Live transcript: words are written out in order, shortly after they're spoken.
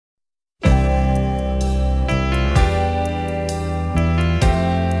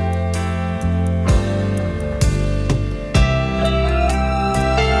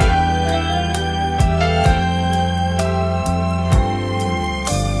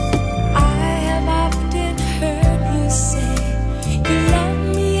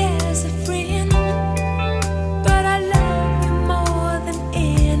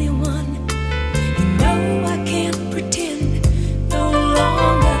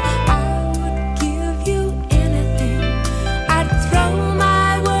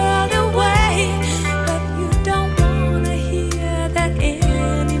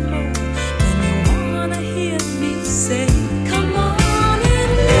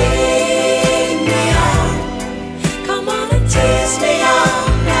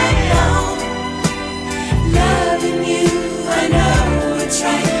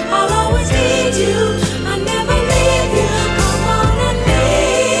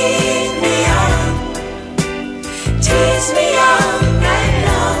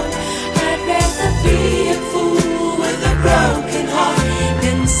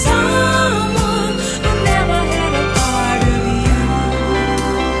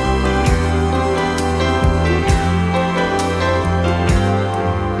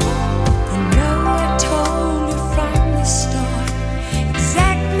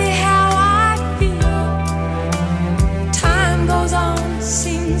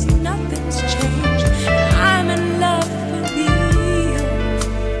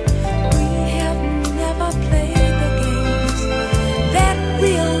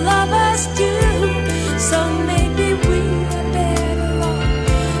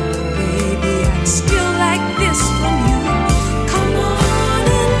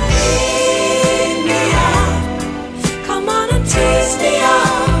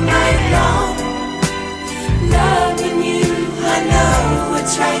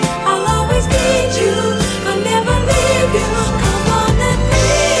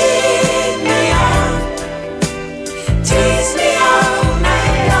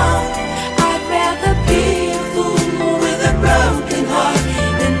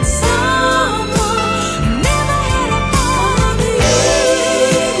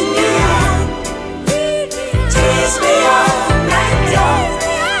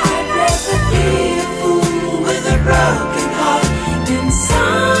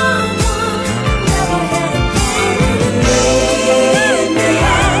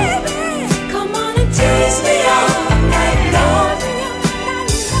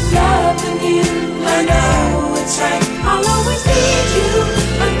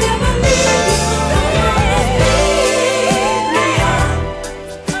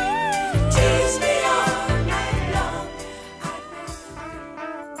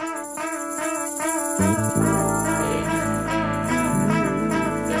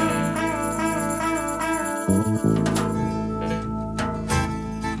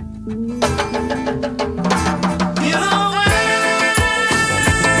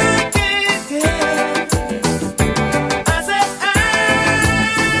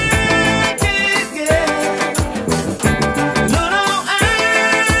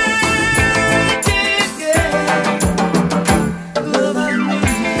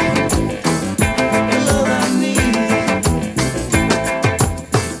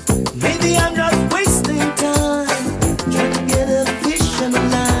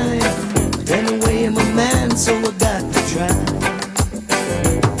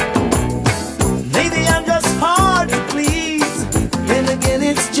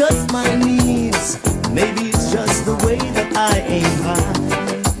it's just my needs, maybe it's just the way that I aim high.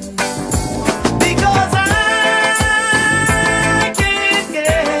 Because I can't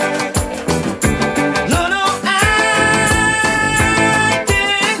get, no, no, I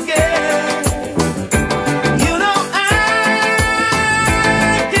can't get, you know I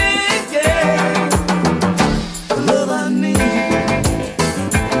can't get the love I need,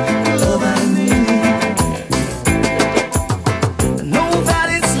 the love I need.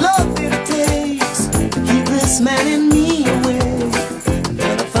 Nobody's love it takes to keep this man in me awake,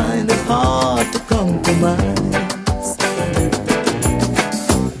 but I find it hard to compromise.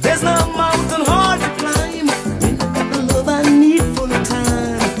 There's no mountain hard to climb when I got the love I need full of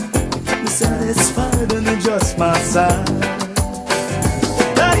time. Keep me satisfied and adjust my side.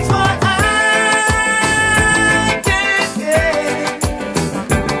 That's why I can't get,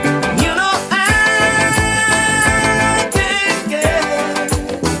 you know I can't get,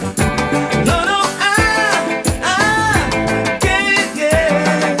 no, no, I can't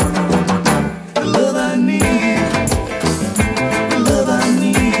get the love I need, the love I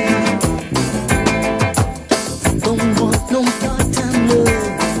need. Don't want no part-time love,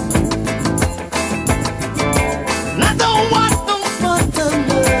 and I don't want no part-time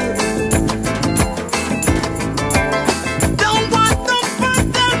love. Don't want no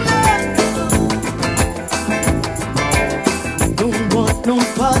part-time love. Don't want no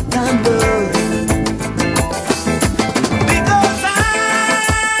part-time love. Because I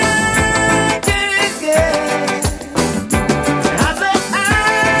can't get, I said I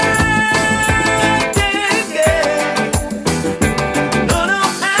can't get, no, no,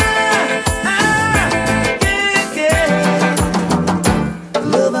 I can't get the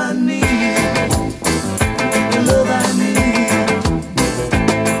love I need, the love I need.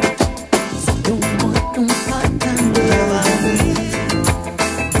 Don't want no part-time love I need,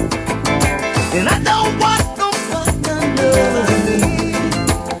 and I don't want no part-time love I need.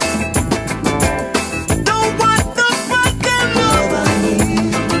 Don't want no part-time love I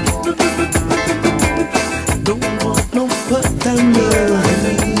need. Don't want no part-time love I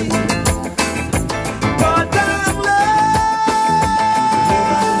need. Part-time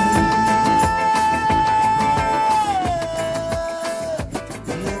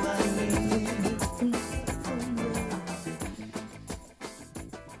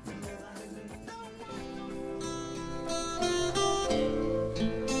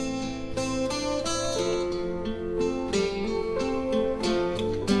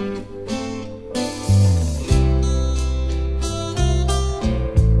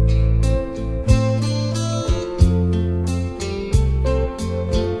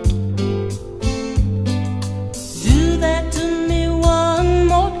Do that to me one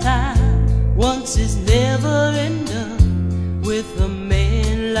more time. Once is never enough with a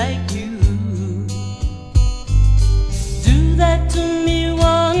man like you. Do that to me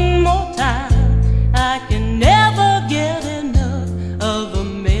one more time. I can never get enough of a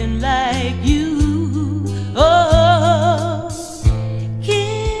man like you. Oh,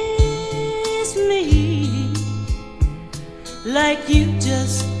 kiss me like you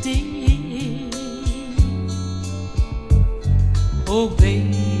just did. Oh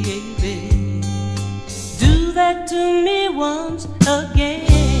baby, do that to me once again.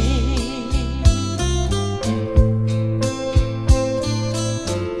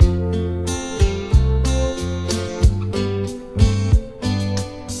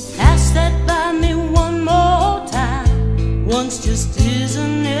 Pass that by me one more time. Once just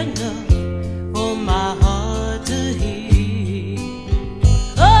isn't enough for my heart to hear.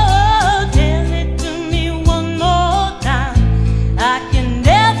 Oh, tell it to me one more time. I can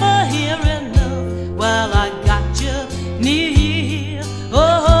never hear enough while I got you near.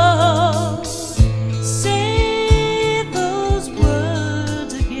 Oh, say those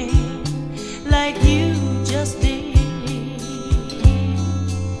words again like you just did.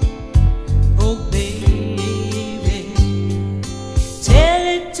 Oh baby, tell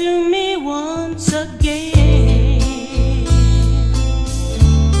it to me once again.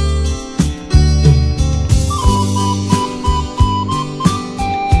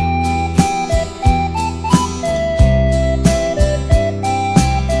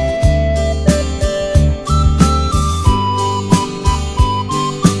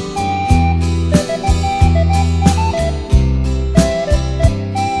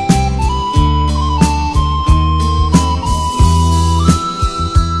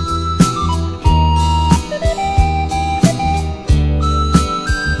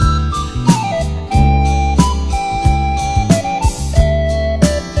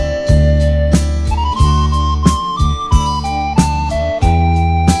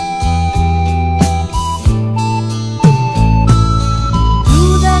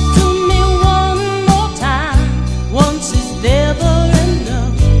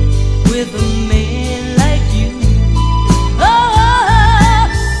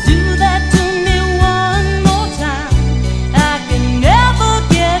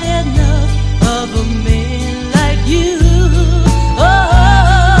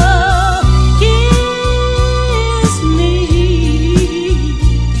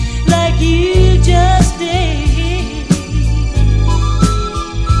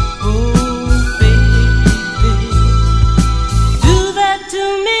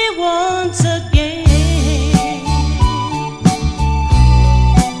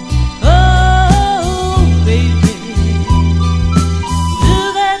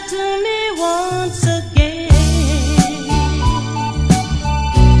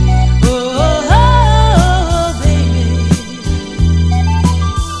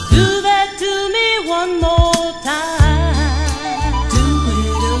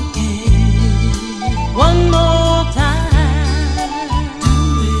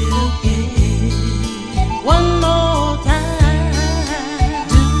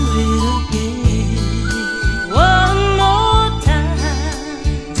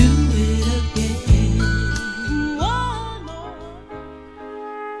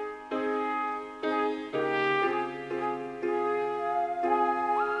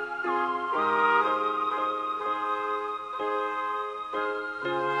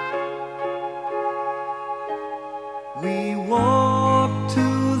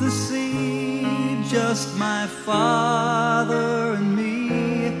 just my father and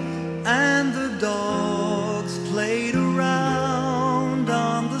me, and the dogs played around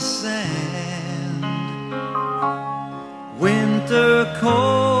on the sand. Winter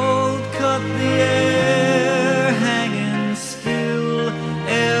cold cut the air, hanging still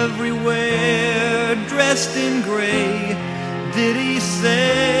everywhere. Dressed in gray, did he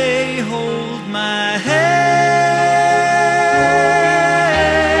say, hold my hand?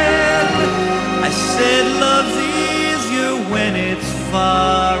 I said, love's easier when it's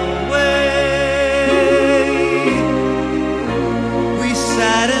far away. We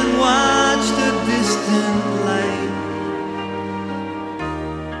sat and watched a distant light,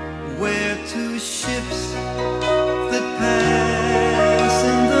 where two ships that pass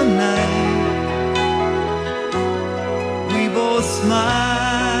in the night. We both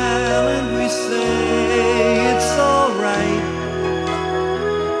smile and we say it's alright.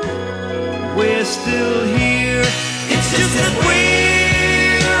 We're still here, it's just that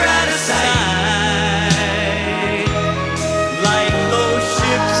we're out of sight, like those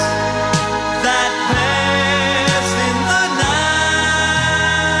ships that pass in the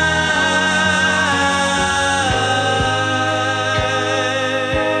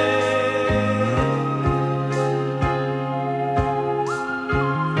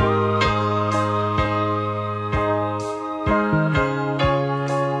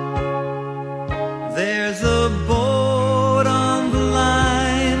There's a boat on the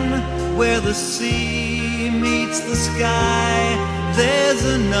line where the sea meets the sky. There's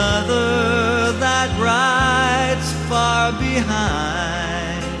another that rides far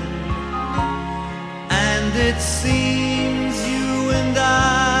behind, and it seems you and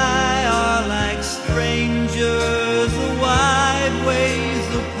I are like strangers a wide ways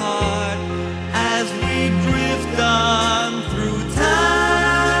apart as we drift on through time.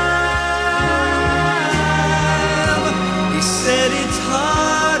 He said it's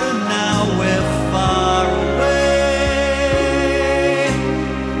harder now we're far away.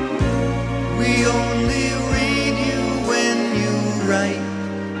 We only read you when you write.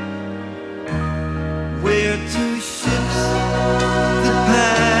 We're two ships that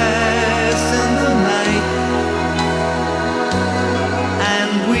pass in the night,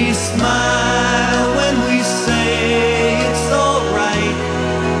 and we smile when we say it's alright.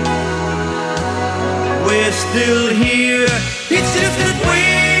 We're still here, it's just that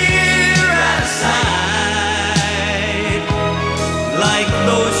we're outside, like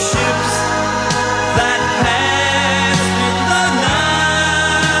those ships that pass in the night.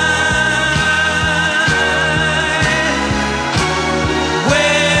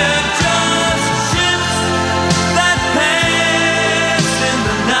 We're just ships that pass in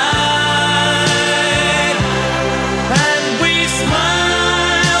the night, and we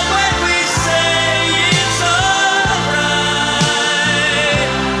smile when we say it's alright.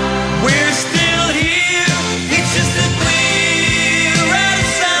 We're still here, it's just that we're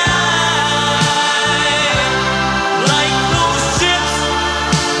outside, like those ships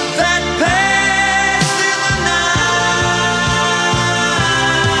that pass in the night.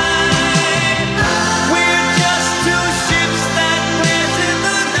 We're just two ships that pass in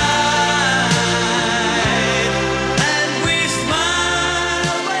the night, and we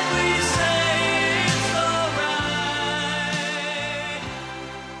smile when we say it's alright. We're still here.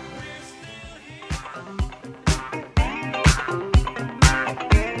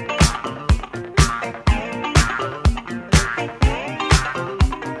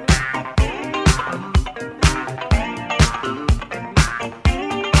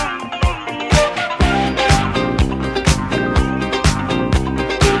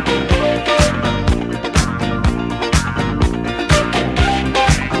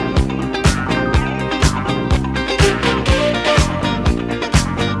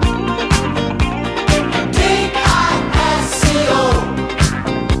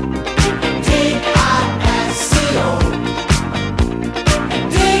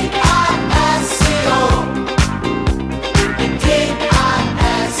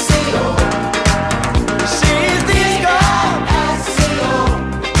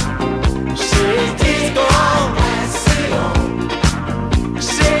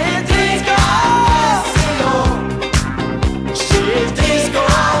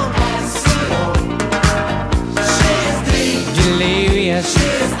 Delirious,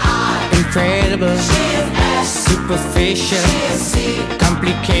 incredible, superficial,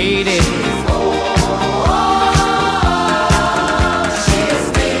 complicated,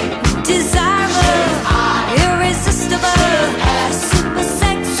 Desirable, irresistible, super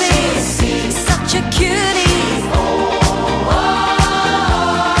sexy, such a cutie.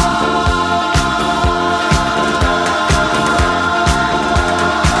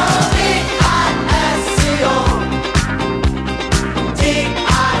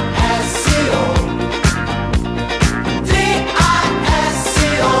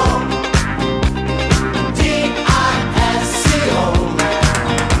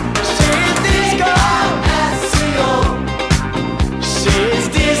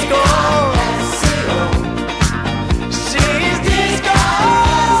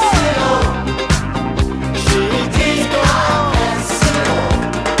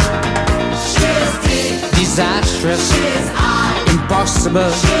 disastrous, impossible,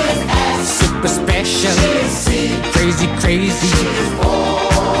 super special, crazy, crazy.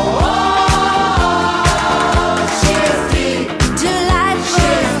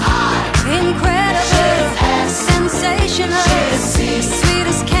 Delightful, incredible, sensational, sweet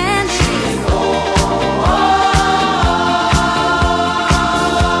as candy.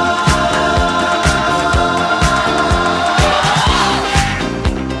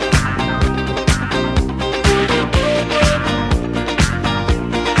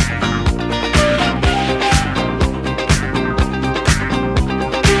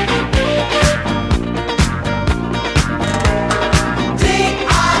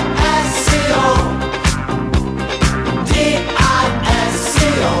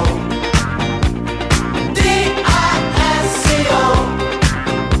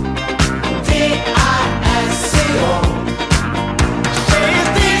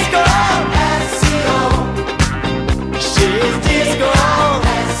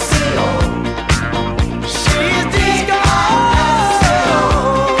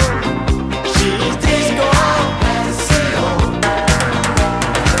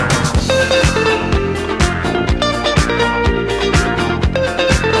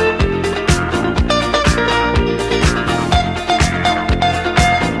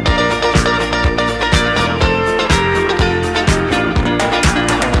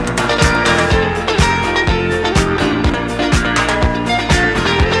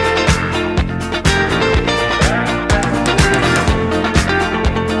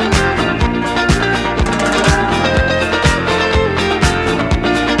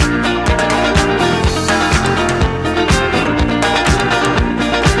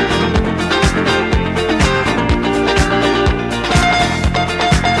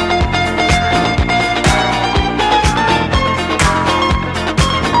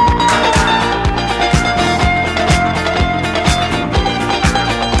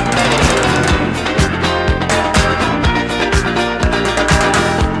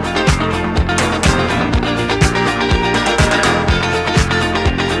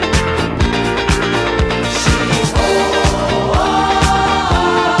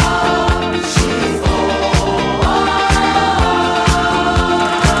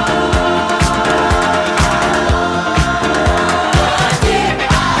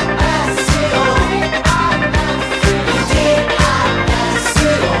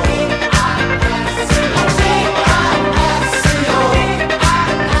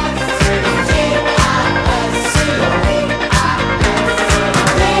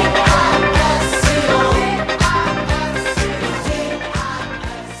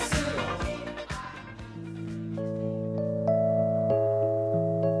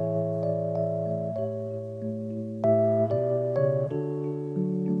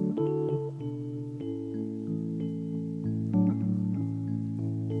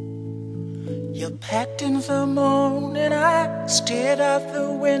 You packed in the morning, I stared out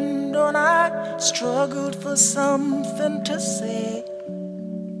the window and I struggled for something to say.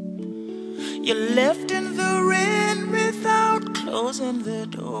 You left in the rain without closing the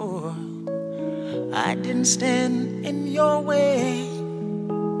door. I didn't stand in your way.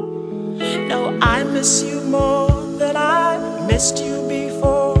 Now I miss you more than I missed you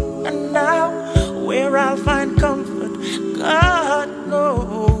before. And now where I'll find comfort, God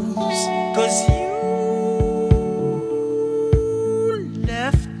knows. 'Cause you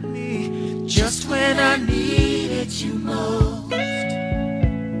left me just when I needed you most.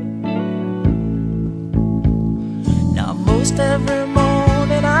 Now most every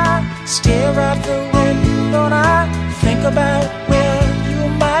morning I stare out the window and I think about where you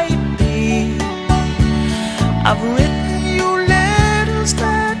might be. I've written you letters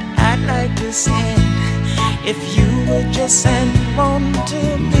that I'd like to send, if you would just send one to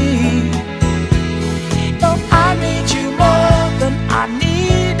me. No, I need you more than I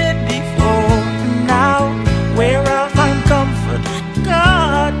needed before. Now, where I'll find comfort,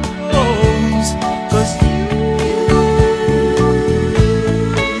 God knows. 'Cause you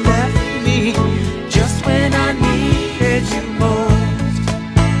left me just when I needed you most.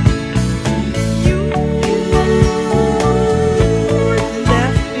 You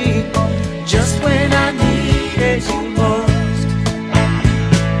left me just when I needed you most.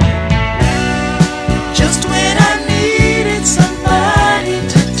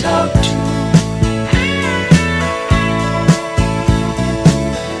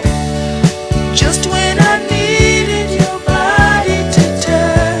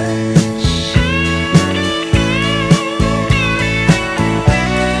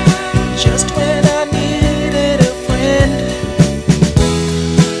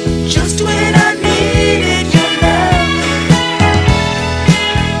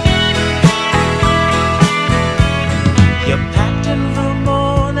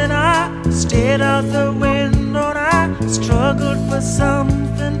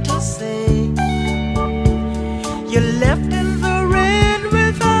 something to say. You left in the rain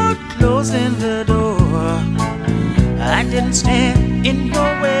without closing the door. I didn't stand in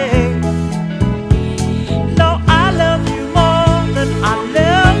your way. No, I love you more than I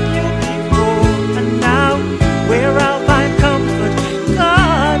loved you before. And now, where I'll find comfort,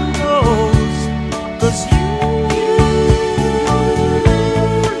 God knows. 'Cause you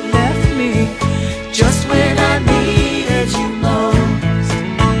left me just when I needed you most.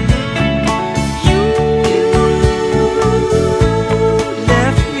 You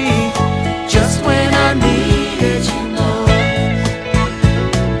left me just when I needed you most.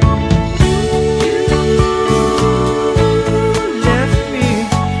 You left me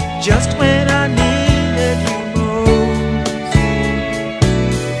just when I needed you.